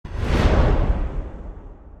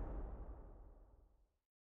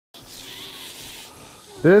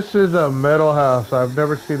This is a metal house. I've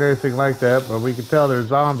never seen anything like that, but we can tell there's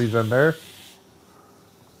zombies in there.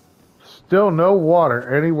 Still no water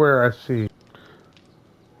anywhere I see.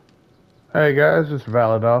 Hey guys, it's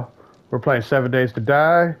Valadol. We're playing 7 Days to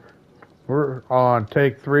Die. We're on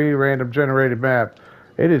take 3, random generated map.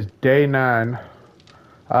 It is day 9.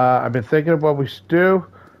 I've been thinking of what we should do,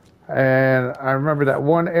 and I remember that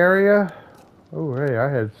one area. Oh, hey, I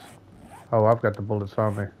had. Oh, I've got the bullets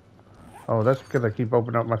on me. Oh, that's because I keep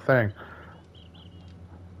opening up my thing.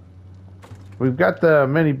 We've got the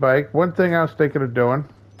mini bike. One thing I was thinking of doing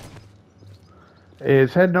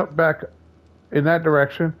is heading up back in that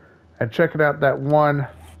direction and checking out that one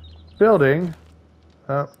building.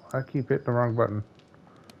 Oh, I keep hitting the wrong button.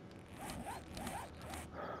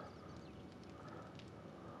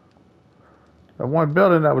 The one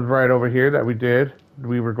building that was right over here that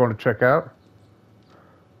we were going to check out,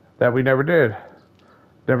 that we never did.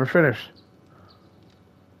 Never finished.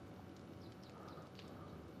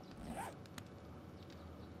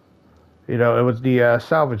 You know, it was the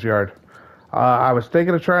salvage yard. I was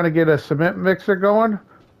thinking of trying to get a cement mixer going,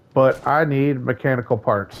 but I need mechanical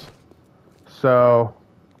parts. So,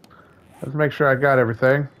 let's make sure I got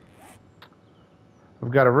everything.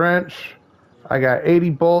 I've got a wrench. I got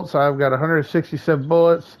 80 bolts. I've got 167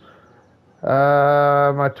 bullets.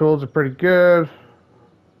 My tools are pretty good.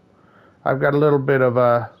 I've got a little bit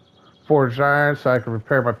of forged iron so I can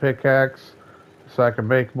repair my pickaxe, so I can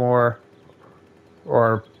make more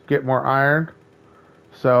or get more iron.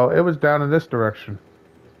 So it was down in this direction.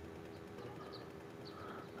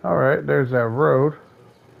 Alright, there's that road.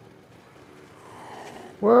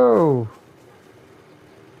 Whoa!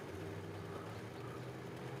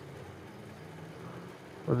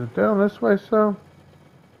 Was it down this way, so?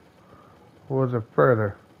 Or was it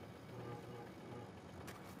further?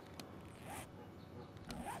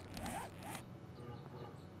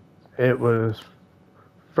 It was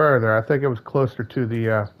further. I think it was closer to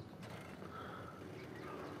the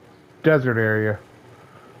desert area.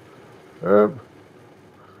 Oh.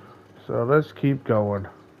 So let's keep going.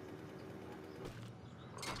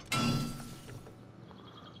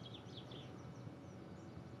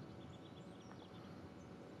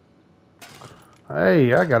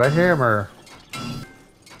 Hey, I got a hammer.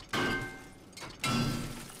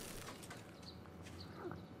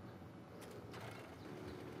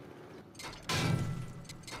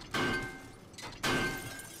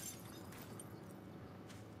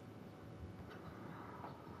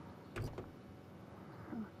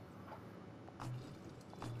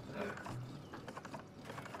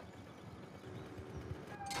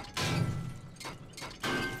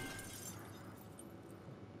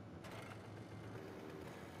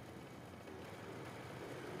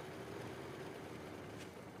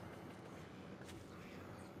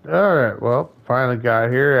 Alright, well, finally got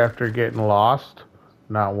here after getting lost.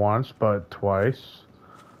 Not once, but twice.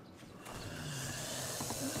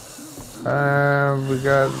 And we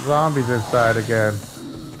got zombies inside again.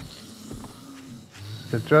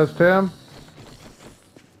 Is it just him?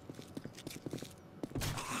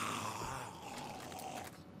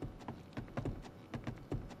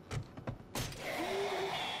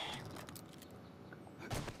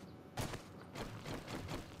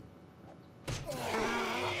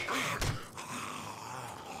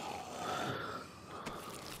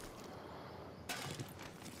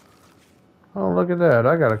 Oh, look at that.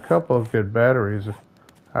 I got a couple of good batteries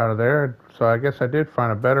out of there. So I guess I did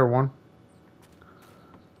find a better one.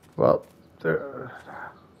 Well, there,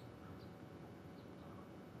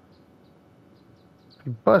 if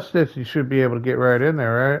you bust this, you should be able to get right in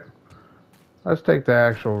there, right? Let's take the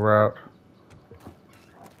actual route.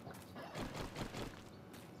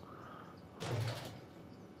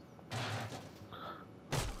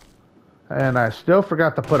 And I still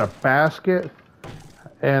forgot to put a basket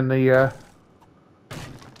in the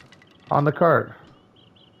on the cart.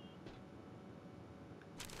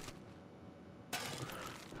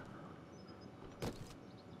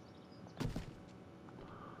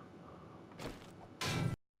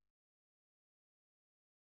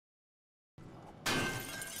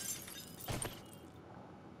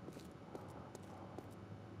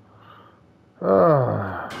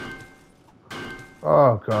 Oh,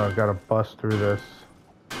 oh God, I gotta bust through this.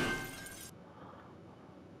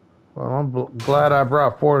 Well, I'm glad I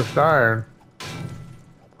brought forged iron.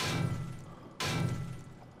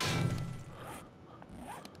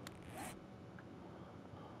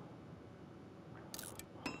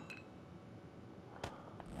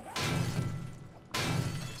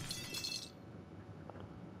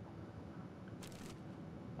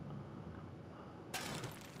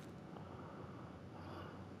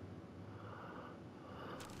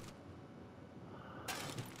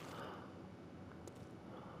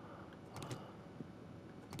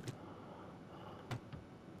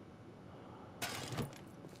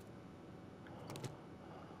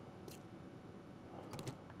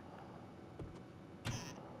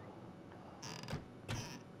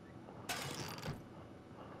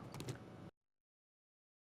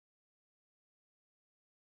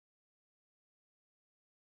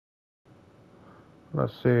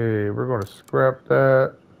 Let's see. We're going to scrap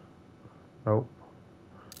that. Nope.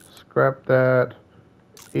 Scrap that.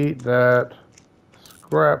 Eat that.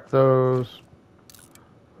 Scrap those.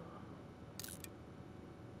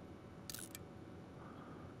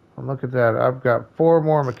 And look at that. I've got 4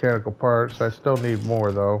 more mechanical parts. I still need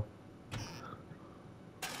more, though.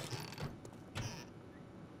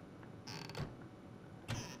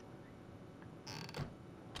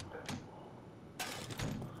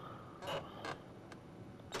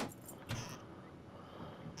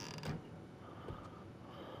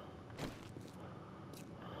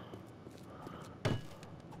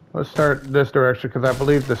 Let's start this direction because I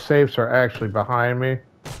believe the safes are actually behind me.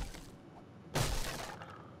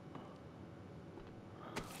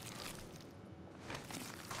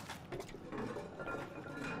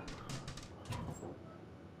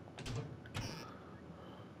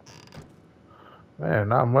 Man,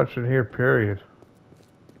 not much in here, period.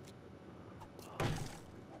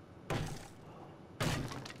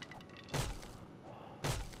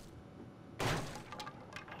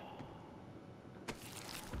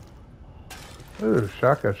 Ooh,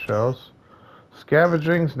 shotgun shells.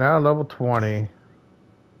 Scavenging's now level 20.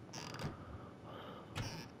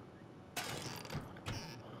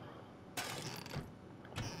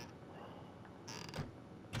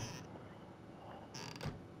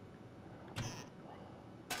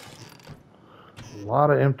 A lot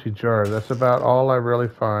of empty jars. That's about all I really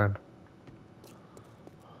find.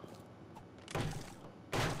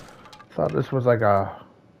 Thought this was like a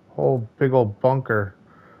whole big old bunker.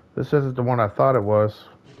 This isn't the one I thought it was.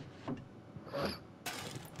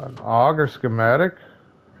 An auger schematic.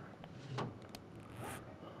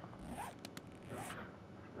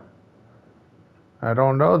 I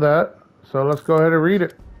don't know that, so let's go ahead and read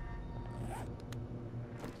it.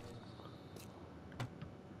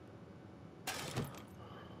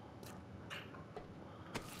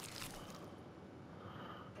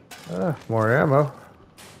 More ammo.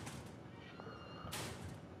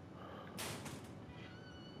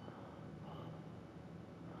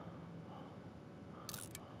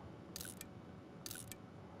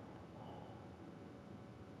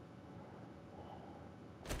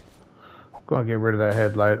 I'm gonna get rid of that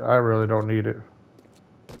headlight. I really don't need it.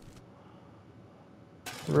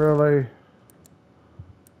 Really?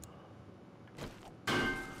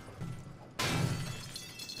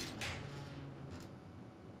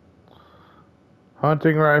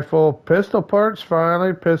 Hunting rifle, pistol parts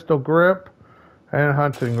finally, pistol grip, and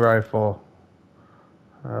hunting rifle.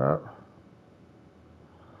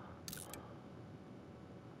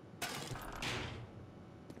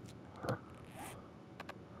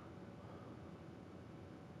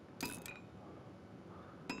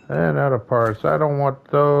 And other parts. I don't want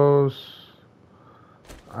those.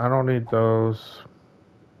 I don't need those.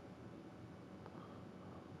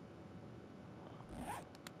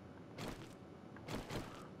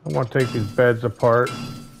 I want to take these beds apart.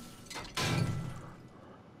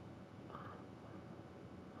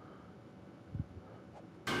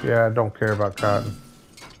 Yeah, I don't care about cotton.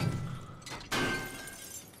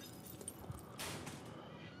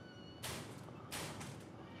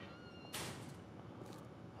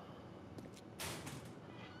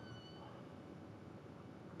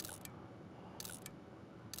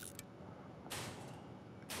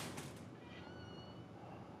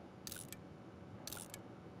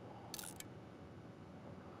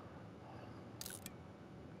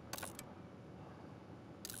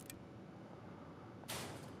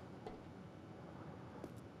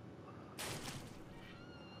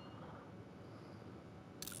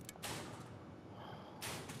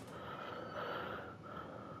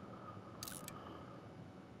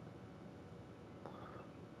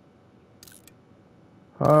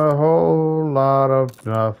 A whole lot of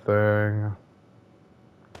nothing.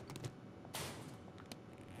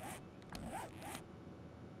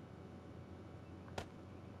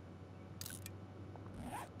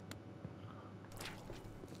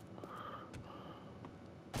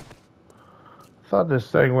 Thought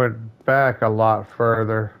this thing went back a lot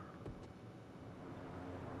further.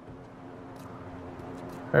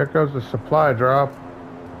 There goes the supply drop.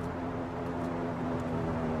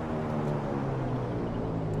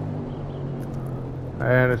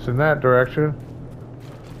 And it's in that direction.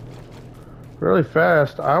 Really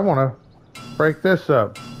fast. I want to break this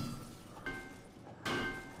up.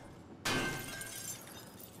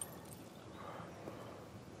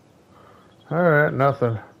 Alright,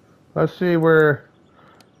 nothing. Let's see where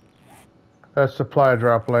that supply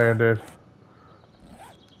drop landed.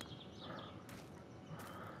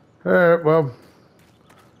 Alright, well,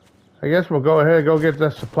 I guess we'll go ahead and go get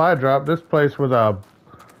that supply drop. This place was a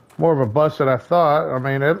more of a bust than I thought. I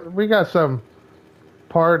mean, we got some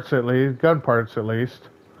parts at least, gun parts at least.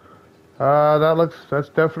 That's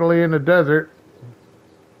definitely in the desert.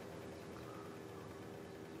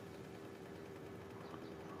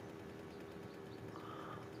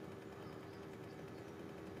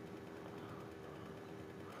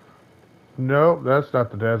 Nope, that's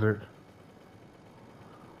not the desert.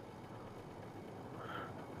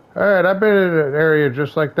 Alright, I've been in an area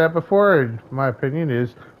just like that before, and my opinion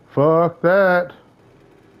is, fuck that.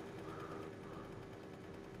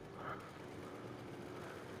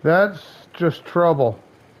 That's just trouble.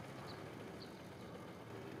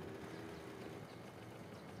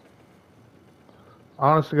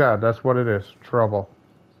 Honest to God, that's what it is. Trouble.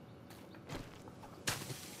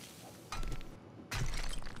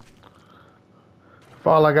 If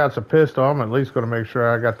all I got's a pistol, I'm at least going to make sure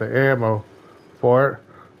I got the ammo for it.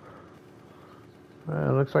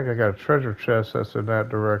 It looks like I got a treasure chest that's in that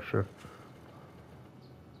direction.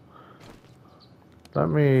 Let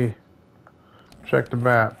me check the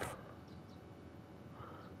map.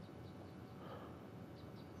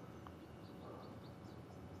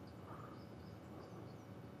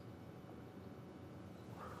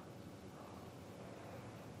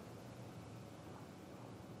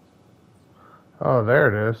 Oh, there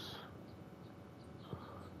it is.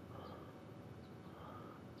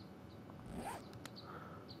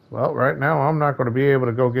 Well, right now I'm not going to be able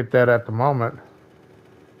to go get that at the moment.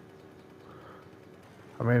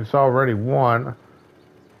 I mean, it's already won.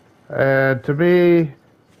 And to me,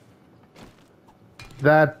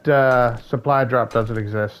 that supply drop doesn't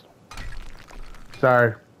exist.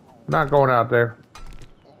 Sorry. Not going out there.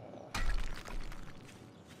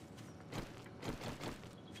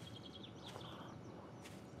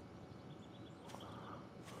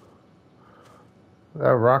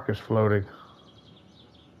 That rock is floating.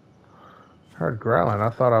 I heard growling. I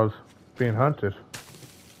thought I was being hunted.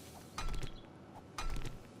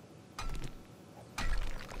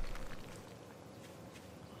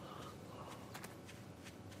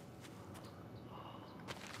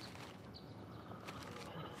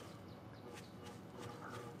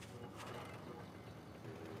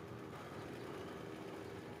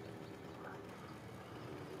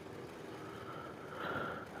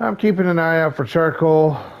 I'm keeping an eye out for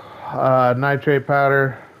charcoal, nitrate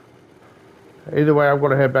powder. Either way, I'm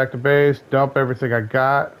going to head back to base, dump everything I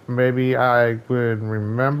got. Maybe I would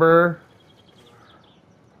remember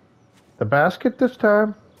the basket this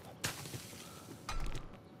time.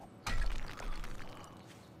 I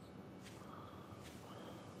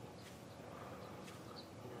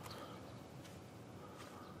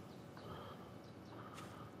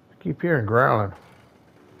keep hearing growling.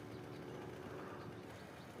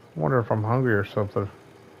 I wonder if I'm hungry or something.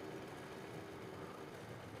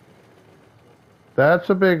 That's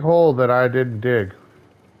a big hole that I didn't dig.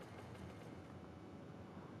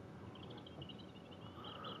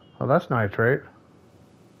 Oh, that's nitrate.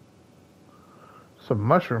 Some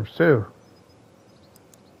mushrooms, too.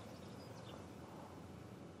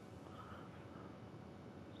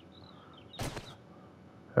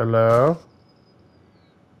 Hello?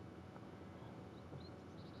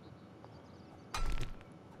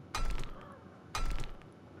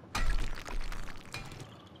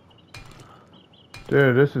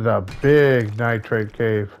 Dude, this is a big nitrate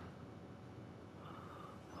cave.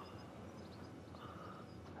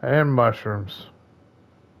 And mushrooms.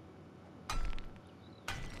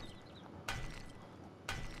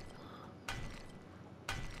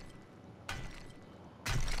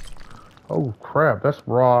 Oh crap, that's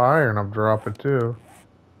raw iron I'm dropping too.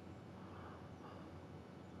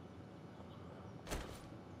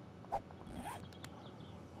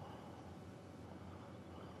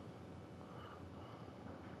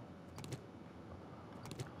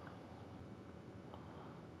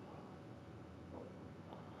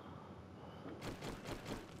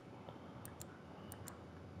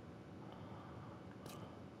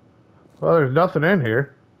 Well, there's nothing in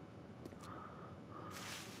here.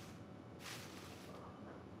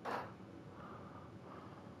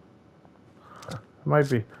 Might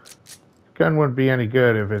be. Gun wouldn't be any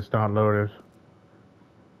good if it's not loaded.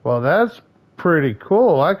 Well, that's pretty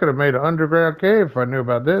cool. I could have made an underground cave if I knew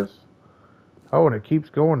about this. Oh, and it keeps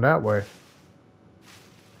going that way.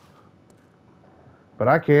 But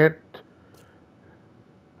I can't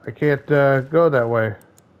go that way.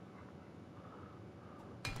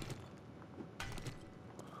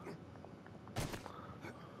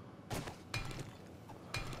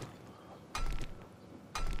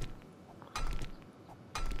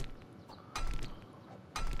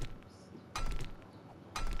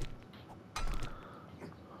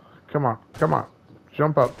 Come on, come on.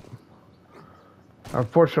 Jump up.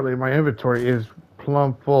 Unfortunately, my inventory is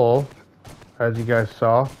plumb full, as you guys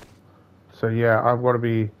saw. So yeah, I'm going to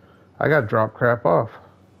be... I got to drop crap off.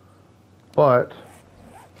 But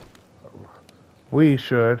we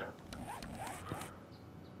should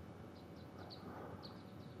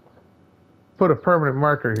put a permanent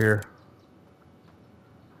marker here.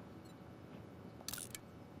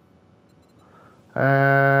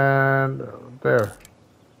 And there.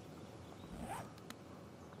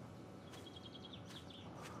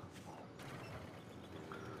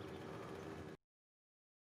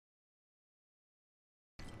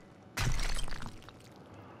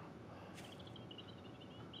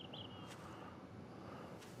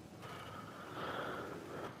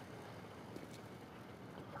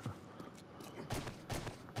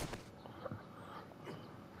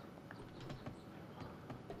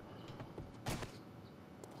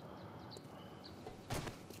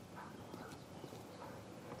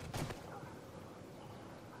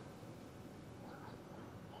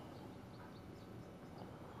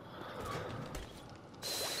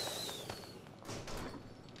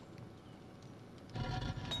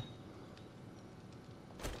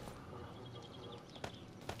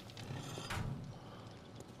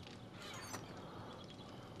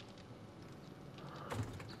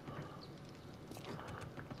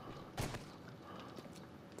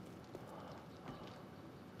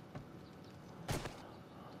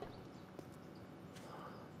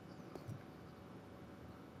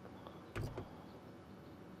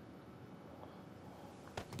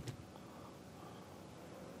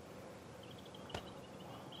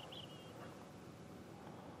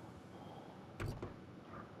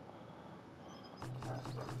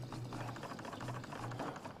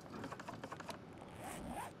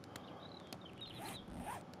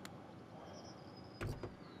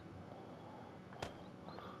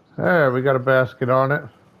 There, we got a basket on it.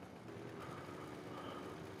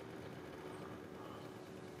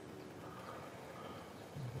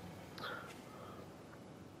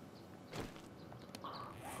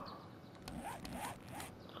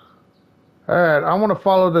 Alright, I want to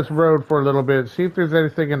follow this road for a little bit, see if there's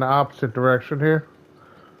anything in the opposite direction here.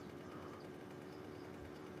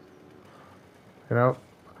 You know,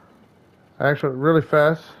 actually, really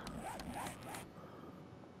fast.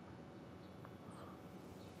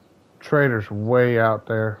 Trader's way out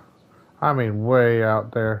there. I mean, way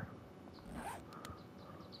out there.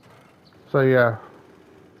 So, yeah.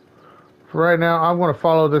 For right now, I'm going to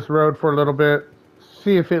follow this road for a little bit,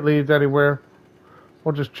 see if it leads anywhere.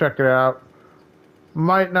 We'll just check it out.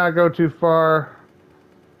 Might not go too far.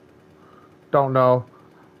 Don't know.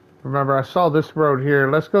 Remember, I saw this road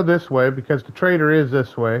here. Let's go this way because the trader is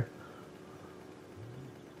this way.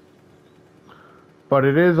 But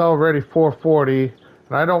it is already 4:40,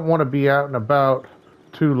 and I don't want to be out and about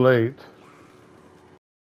too late.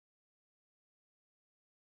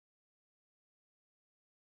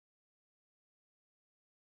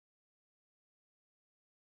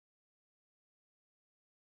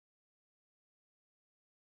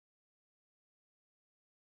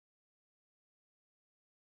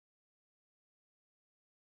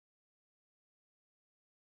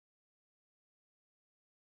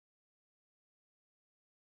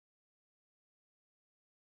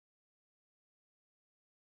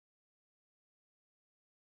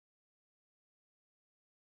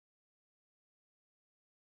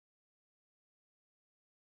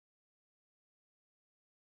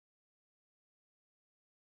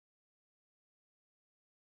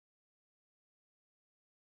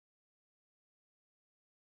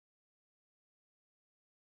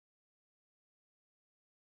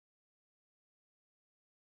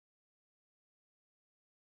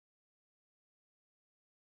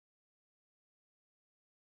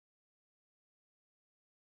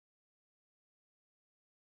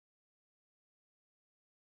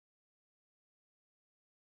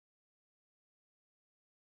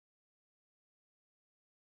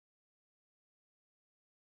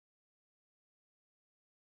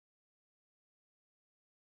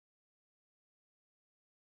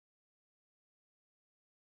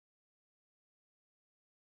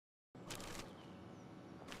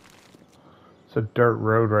 It's a dirt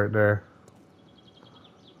road right there.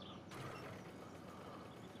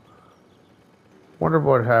 Wonder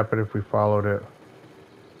what would happen if we followed it.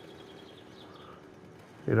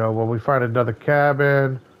 You know, when we find another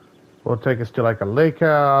cabin, we'll take us to like a lake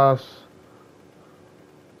house.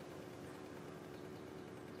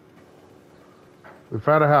 We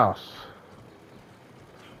found a house.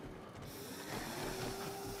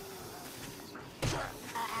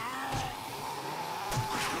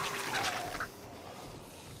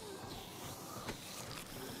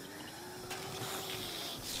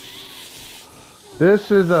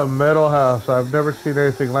 This is a metal house. I've never seen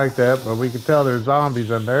anything like that, but we can tell there's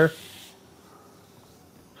zombies in there.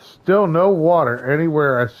 Still no water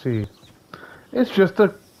anywhere I see. It's just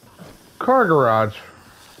a car garage.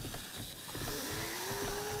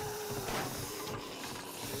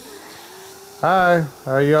 Hi,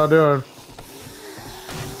 how y'all doing?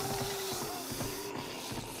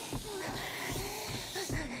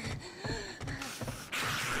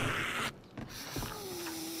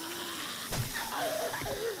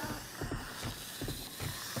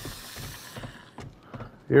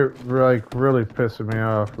 You're like really pissing me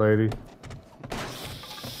off, lady.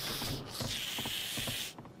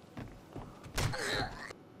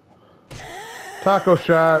 Taco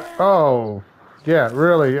shot. Oh, yeah,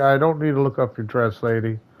 really. I don't need to look up your dress,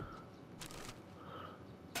 lady.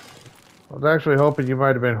 I was actually hoping you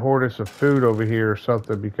might have been hoarding some food over here or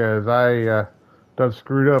something because I done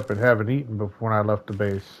screwed up and haven't eaten before when I left the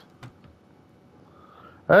base.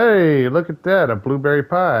 Hey, look at that, a blueberry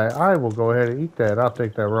pie. I will go ahead and eat that. I'll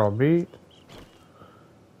take that raw meat.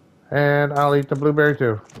 And I'll eat the blueberry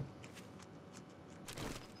too.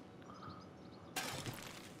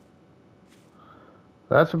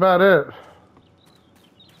 That's about it.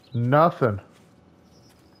 Nothing.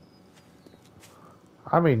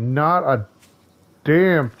 I mean, not a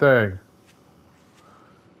damn thing.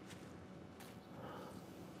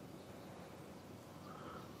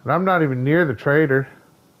 And I'm not even near the trader.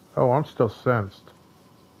 Oh, I'm still sensed.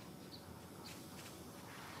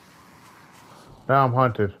 Now I'm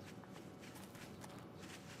hunted.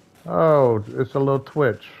 Oh, it's a little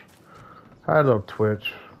twitch. Hi, little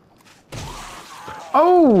twitch.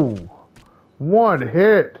 Oh! One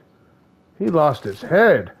hit. He lost his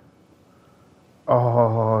head.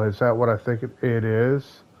 Oh, is that what I think it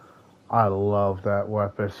is? I love that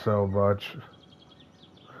weapon so much.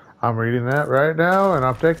 I'm reading that right now, and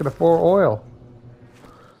I'm taking it for oil.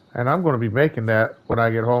 And I'm going to be making that when I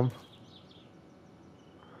get home.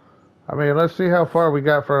 I mean, let's see how far we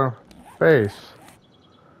got from base.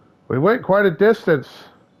 We went quite a distance.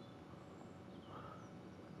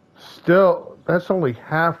 Still, that's only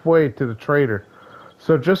halfway to the trader.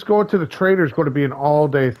 So just going to the trader is going to be an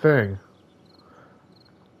all-day thing.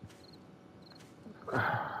 And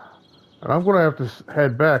I'm going to have to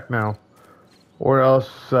head back now. Or else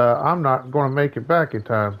I'm not going to make it back in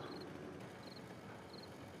time.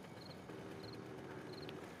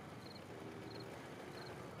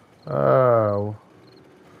 Oh.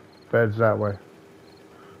 Bed's that way.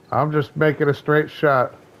 I'm just making a straight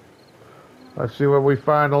shot. Let's see what we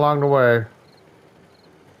find along the way.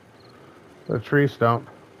 The tree stump.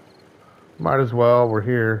 Might as well, we're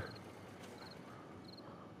here.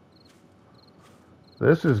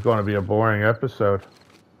 This is going to be a boring episode.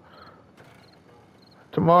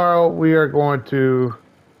 Tomorrow we are going to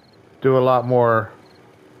do a lot more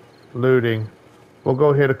looting. We'll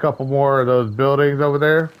go hit a couple more of those buildings over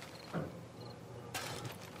there.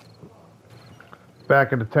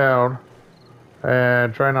 Back into town.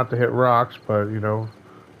 And try not to hit rocks, but you know,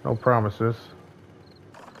 no promises.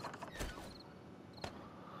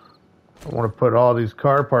 I want to put all these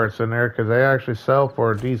car parts in there because they actually sell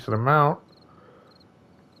for a decent amount.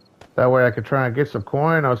 That way I could try and get some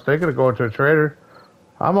coin. I was thinking of going to a trader.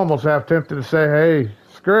 I'm almost half tempted to say, hey,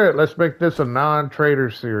 screw it, let's make this a non-trader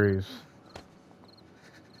series.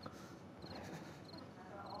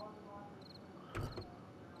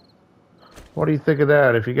 What do you think of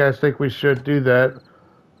that? If you guys think we should do that,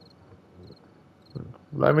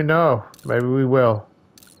 let me know. Maybe we will.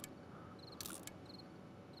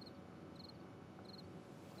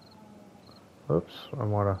 Oops, I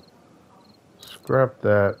want to scrap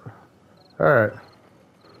that. Alright,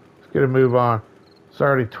 let's get a move on. It's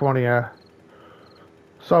already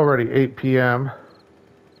it's already 8 p.m.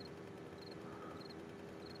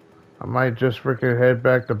 I might just freaking head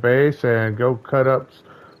back to base and go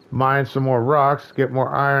mine some more rocks, get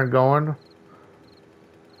more iron going.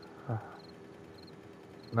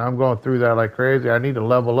 Now I'm going through that like crazy. I need to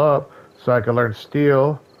level up so I can learn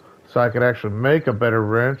steel, so I can actually make a better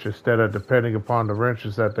wrench instead of depending upon the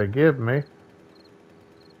wrenches that they give me.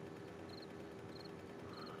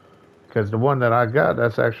 Because the one that I got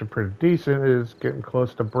that's actually pretty decent is getting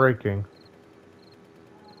close to breaking.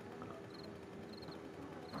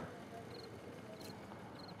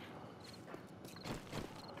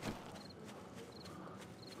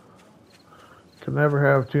 Can never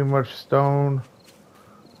have too much stone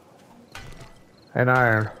and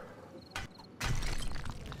iron.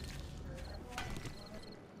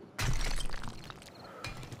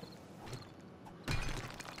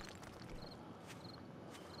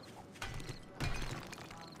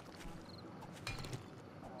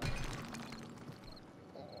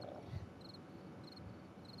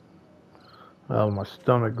 Oh, my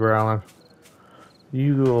stomach growling.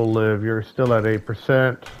 You will live. You're still at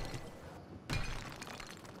 8%.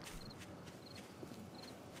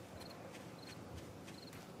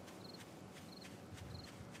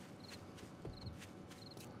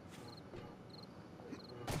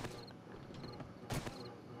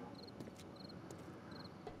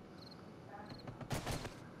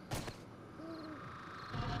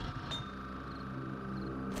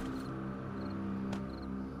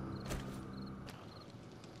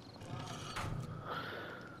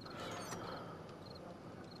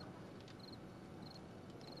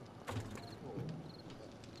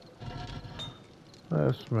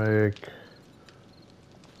 Let's make,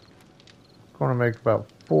 going to make about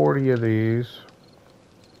 40 of these.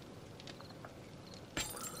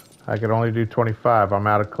 I can only do 25. I'm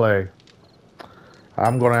out of clay.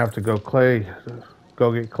 I'm going to have to go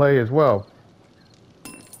get clay as well.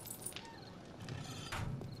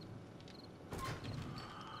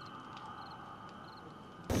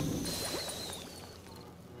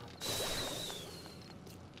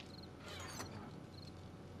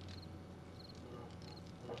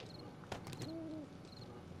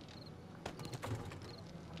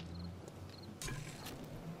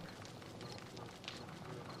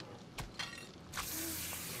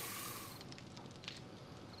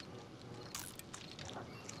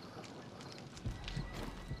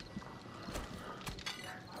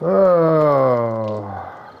 Oh.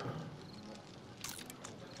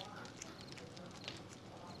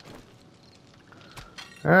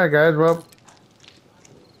 Alright guys, well,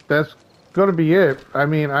 that's gonna be it. I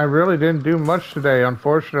mean, I really didn't do much today,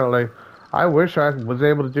 unfortunately. I wish I was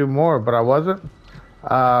able to do more, but I wasn't.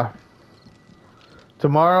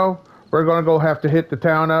 Tomorrow, we're gonna go have to hit the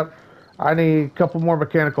town up. I need a couple more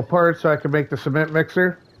mechanical parts so I can make the cement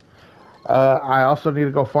mixer. I also need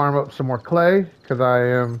to go farm up some more clay because I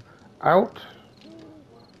am out.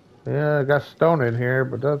 Yeah, I got stone in here,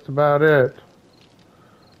 but that's about it.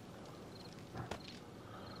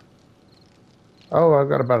 Oh, I've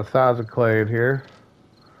got about 1,000 clay in here,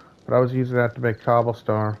 but I was using that to make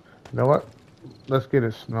cobblestone. You know what? Let's get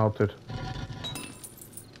it smelted.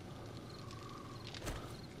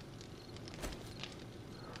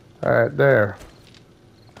 Alright, there.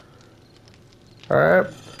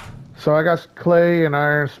 Alright. So I got clay and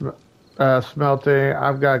iron smelting.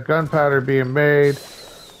 I've got gunpowder being made.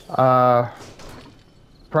 Probably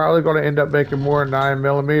going to end up making more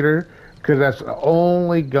 9mm because that's the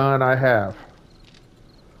only gun I have.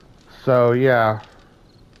 So yeah,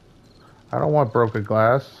 I don't want broken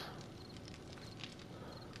glass.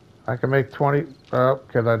 I can make 20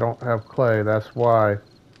 because I don't have clay. That's why.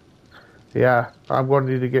 Yeah, I'm going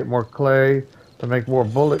to need to get more clay to make more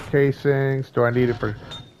bullet casings. Do I need it for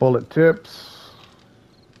bullet tips?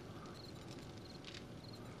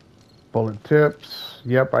 Bullet tips.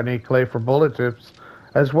 Yep, I need clay for bullet tips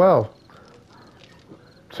as well.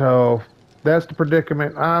 So that's the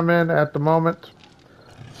predicament I'm in at the moment.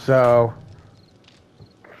 So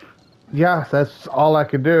yeah, that's all I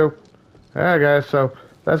can do. Alright guys, so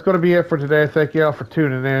that's going to be it for today. Thank you all for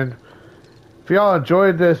tuning in. If y'all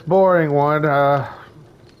enjoyed this boring one,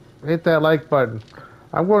 hit that like button.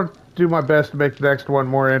 I'm going to do my best to make the next one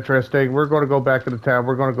more interesting. We're going to go back into town.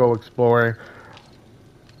 We're going to go exploring.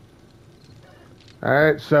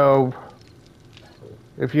 Alright, so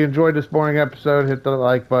if you enjoyed this boring episode, hit the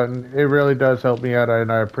like button. It really does help me out,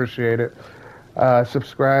 and I appreciate it.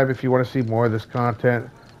 Subscribe if you want to see more of this content.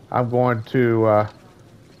 I'm going to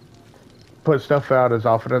put stuff out as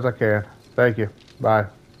often as I can. Thank you. Bye.